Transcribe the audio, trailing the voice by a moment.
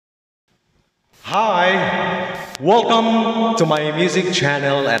Hi, welcome to my music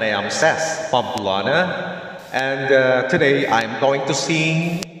channel, and I am CEZ Pamplona. And today I'm going to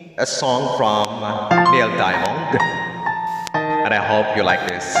sing a song from Neil Diamond, and I hope you like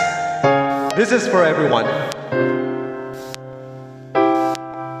this. This is for everyone.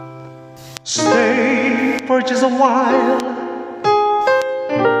 Stay for just a while.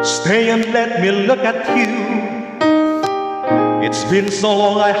 Stay and let me look at you. It's been so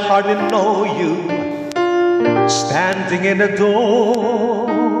long I hardly know you. Standing in the door,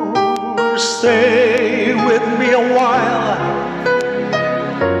 stay with me a while.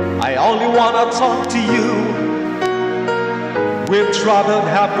 I only wanna talk to you. We've traveled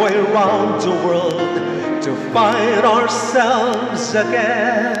halfway around the world to find ourselves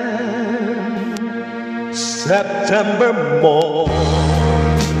again. September morn,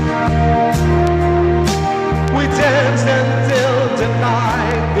 we danced until the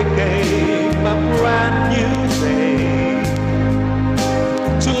night became a brand new day.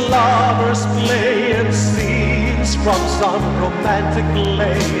 Two lovers play and scenes from some romantic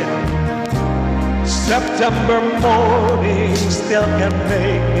play. September morning still can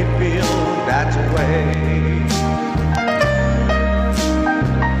make me feel that way.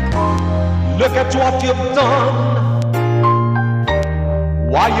 Look at what you've done.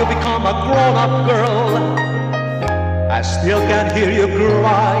 Why you become a grown-up girl? I still can hear you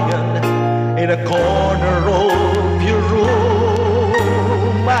crying in a corner of your room.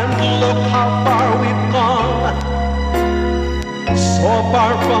 And look how far we've come, so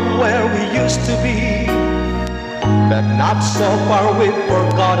far from where we used to be, but not so far we've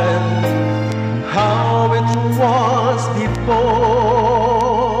forgotten how it was before.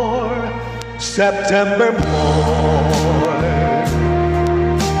 September morn,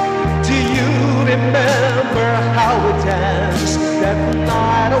 do you remember how we danced that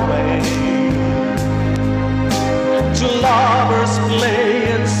night away? Two lovers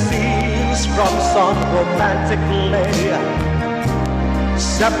playing scenes from some romantic play.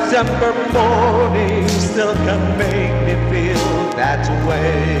 September morning still can make me feel that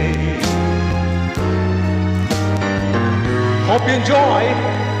way. Hope you enjoy.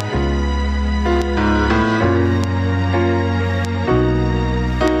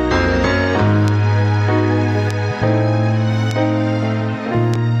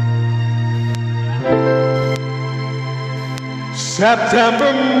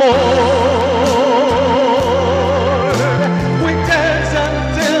 September morn, we danced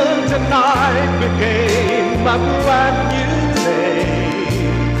until the night became a brand new day.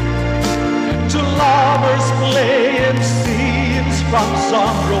 Two lovers playing scenes from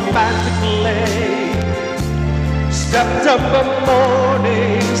some romantic play. September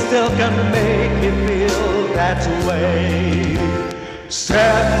morning still can make me feel that way.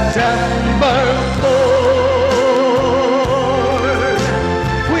 September morn,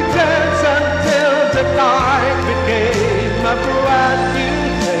 a brand new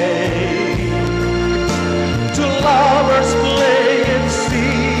day. Two lovers playing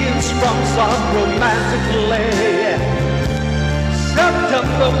scenes from some romantic play.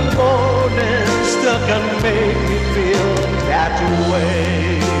 September morning still can make me feel that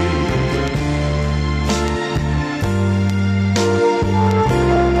way.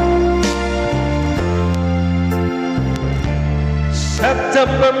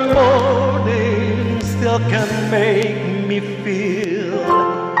 September morning still can make me feel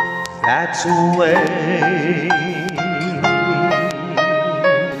that way.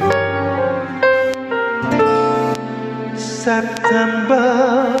 September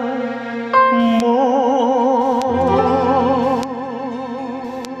morn.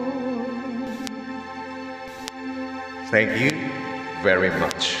 Thank you very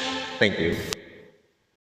much. Thank you.